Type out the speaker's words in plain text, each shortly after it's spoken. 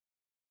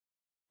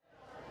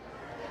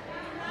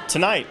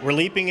Tonight, we're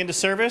leaping into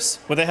service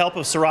with the help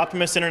of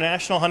Soroptimist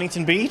International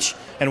Huntington Beach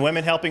and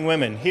Women Helping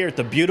Women here at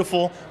the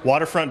beautiful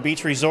waterfront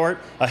beach resort,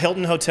 a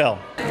Hilton Hotel.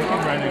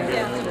 Matt's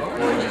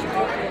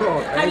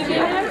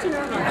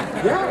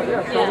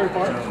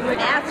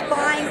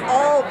buying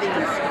all these.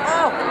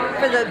 Oh,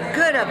 for the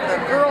good of the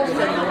girls and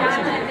the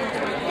women.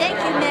 Thank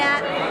you,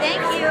 Matt.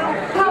 Thank you.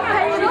 I'll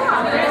pay it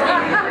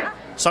off.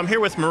 So I'm here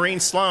with Maureen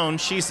Sloan.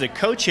 She's the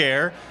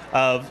co-chair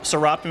of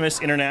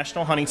Soroptimist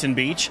International Huntington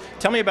Beach.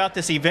 Tell me about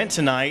this event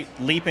tonight,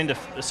 Leap into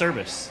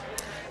Service.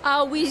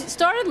 We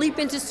started Leap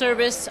into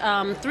Service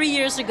 3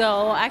 years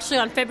ago, actually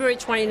on February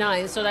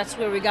 29th, so that's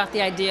where we got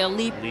the idea,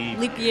 leap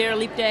year,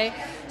 leap day.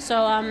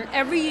 So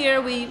every year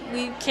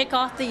we kick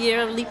off the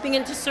year leaping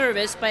into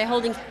service by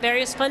holding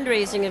various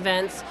fundraising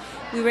events.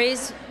 We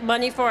raise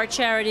money for our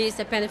charities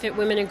that benefit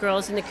women and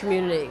girls in the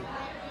community.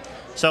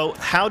 So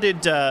how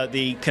did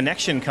the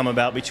connection come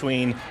about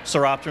between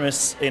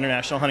Soroptimist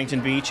International Huntington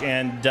Beach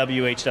and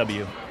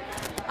WHW?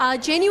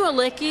 Janie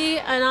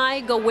Walicki and I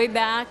go way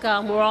back.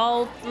 We're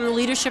all from the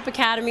Leadership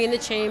Academy in the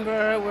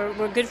Chamber.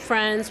 We're good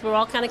friends. We're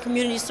all kind of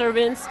community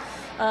servants,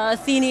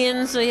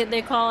 Athenians,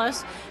 they call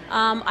us.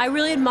 I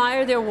really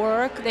admire their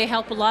work. They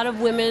help a lot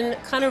of women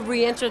kind of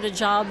re-enter the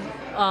job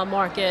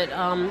market.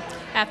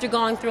 After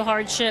going through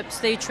hardships,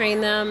 they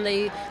train them,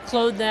 they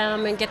clothe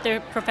them, and get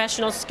their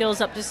professional skills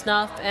up to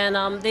snuff.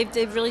 And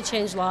they've really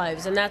changed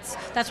lives. And that's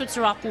what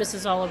Soroptimist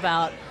is all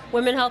about.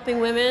 Women helping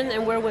women,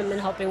 and we're women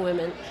helping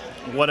women.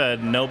 What a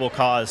noble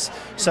cause.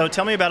 So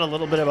tell me about a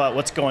little bit about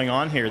what's going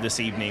on here this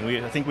evening.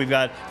 I think we've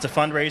got, it's a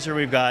fundraiser,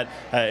 we've got,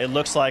 it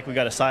looks like we've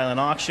got a silent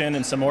auction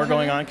and some more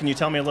going on. Can you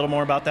tell me a little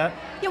more about that?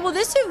 Yeah, well,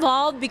 this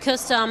evolved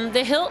because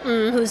the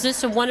Hilton, who's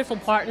just a wonderful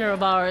partner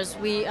of ours,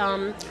 we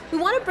want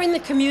to bring the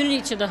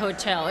community to the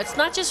hotel. It's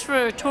not just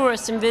for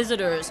tourists and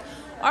visitors.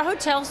 Our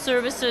hotel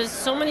services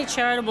so many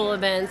charitable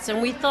events,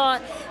 and we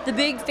thought the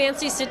big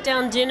fancy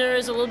sit-down dinner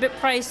is a little bit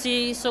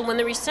pricey, so when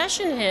the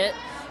recession hit,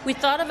 we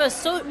thought of a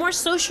more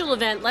social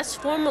event, less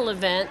formal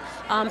event.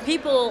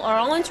 People are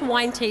all into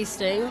wine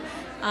tasting.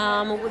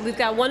 We've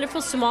got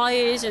wonderful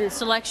sommeliers and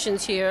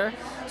selections here.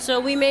 So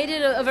we made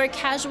it a very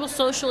casual,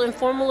 social,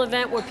 informal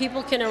event where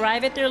people can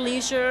arrive at their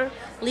leisure,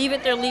 leave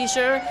at their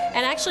leisure,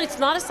 and actually it's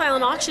not a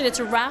silent auction, it's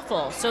a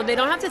raffle. So they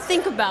don't have to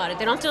think about it.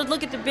 They don't have to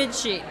look at the bid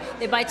sheet.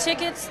 They buy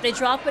tickets, they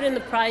drop it in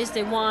the prize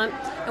they want,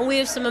 and we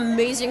have some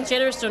amazing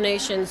generous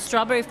donations.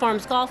 Strawberry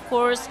Farms Golf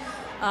Course,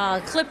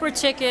 Clipper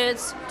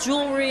tickets,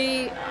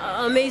 jewelry,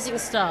 amazing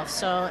stuff.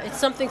 So it's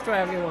something for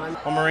everyone.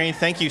 Well, Maureen,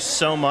 thank you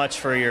so much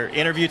for your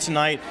interview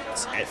tonight.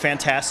 It's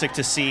fantastic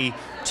to see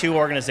two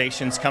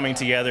organizations coming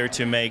together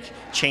to make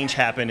change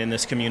happen in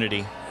this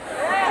community. Here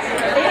we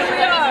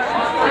are,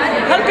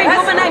 helping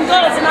women and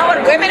girls in our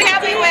community. Women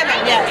helping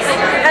women, yes,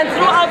 and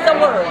throughout the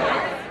world.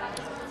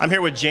 I'm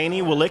here with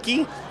Janie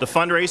Walicki. The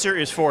fundraiser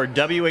is for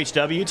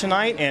WHW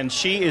tonight, and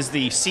she is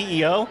the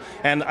CEO.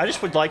 And I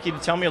just would like you to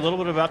tell me a little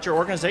bit about your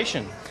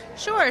organization.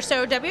 Sure.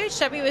 So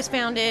WHW was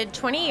founded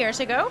 20 years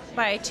ago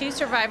by two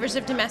survivors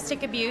of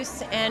domestic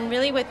abuse, and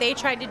really what they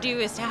tried to do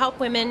is to help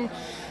women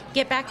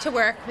get back to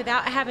work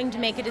without having to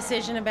make a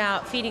decision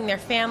about feeding their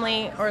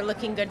family or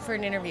looking good for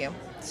an interview.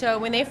 So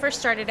when they first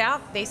started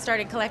out, they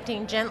started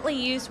collecting gently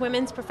used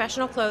women's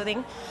professional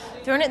clothing,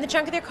 throwing it in the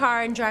trunk of their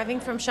car and driving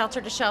from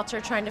shelter to shelter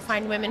trying to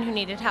find women who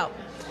needed help.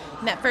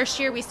 And that first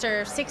year we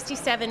served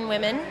 67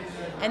 women,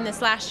 and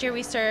this last year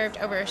we served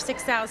over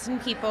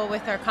 6,000 people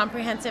with our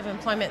comprehensive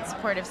employment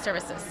supportive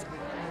services.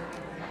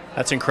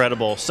 That's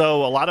incredible.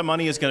 So a lot of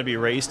money is going to be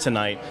raised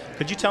tonight.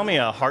 Could you tell me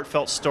a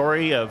heartfelt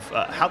story of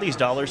how these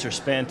dollars are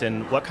spent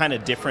and what kind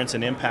of difference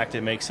and impact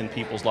it makes in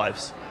people's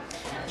lives?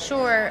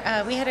 Sure.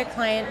 We had a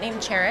client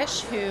named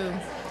Cherish who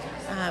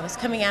was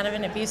coming out of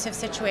an abusive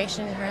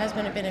situation. Her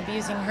husband had been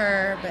abusing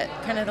her, but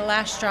kind of the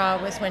last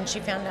straw was when she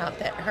found out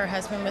that her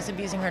husband was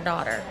abusing her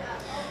daughter.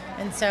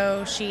 And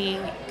so she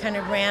kind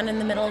of ran in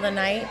the middle of the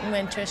night and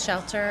went to a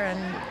shelter,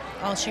 and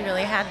all she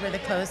really had were the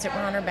clothes that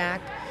were on her back.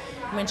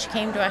 When she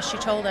came to us, she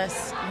told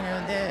us, you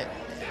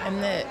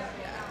know,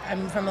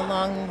 I'm from a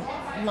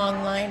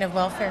long line of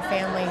welfare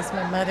families.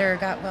 My mother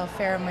got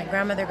welfare, my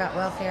grandmother got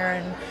welfare,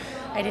 and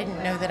I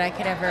didn't know that I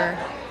could ever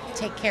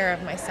take care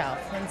of myself.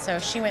 And so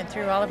she went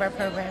through all of our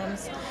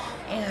programs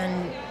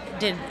and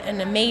did an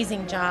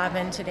amazing job,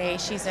 and today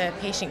she's a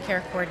patient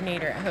care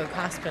coordinator at Hoag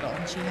Hospital,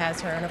 and she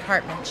has her own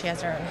apartment, she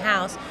has her own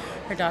house,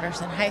 her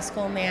daughter's in high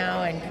school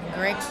now and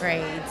great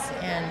grades,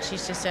 and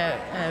she's just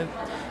a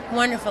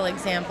wonderful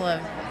example of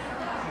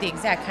the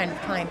exact kind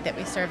of client that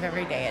we serve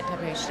every day at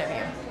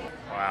WHW.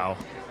 Wow,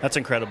 that's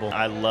incredible.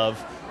 I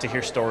love to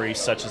hear stories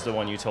such as the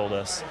one you told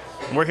us.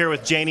 And we're here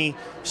with Janie.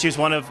 She's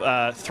one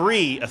of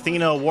 3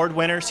 Athena Award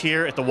winners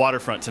here at the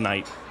waterfront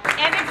tonight.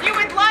 And if you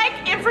would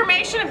like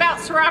information about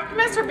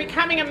Soroptimist or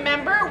becoming a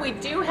member, we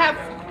do have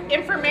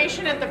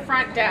information at the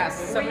front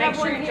desk, so make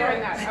sure you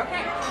join that.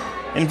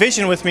 Okay.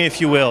 Envision with me,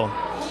 if you will.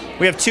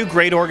 We have 2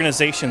 great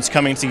organizations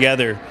coming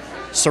together.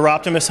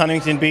 Soroptimist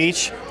Huntington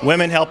Beach,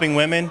 Women Helping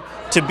Women,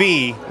 to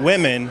be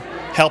women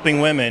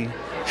helping women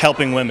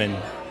helping women.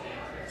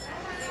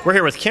 We're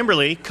here with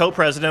Kimberly,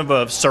 co-president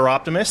of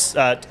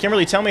Soroptimist.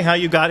 Kimberly, tell me how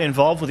you got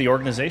involved with the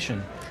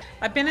organization.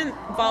 I've been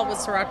involved with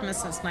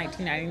Soroptimist since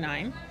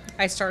 1999.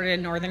 I started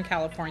in Northern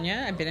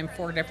California. I've been in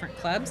 4 different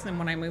clubs, and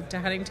when I moved to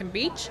Huntington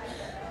Beach,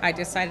 I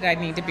decided I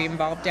need to be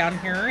involved down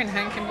here in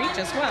Huntington Beach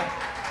as well.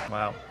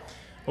 Wow.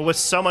 Well, with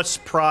so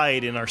much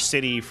pride in our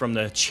city from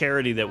the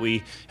charity that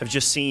we have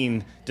just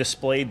seen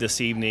displayed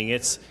this evening,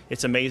 it's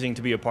amazing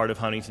to be a part of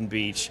Huntington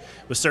Beach.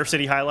 With Surf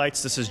City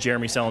Highlights, this is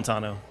Jeremy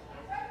Celentano.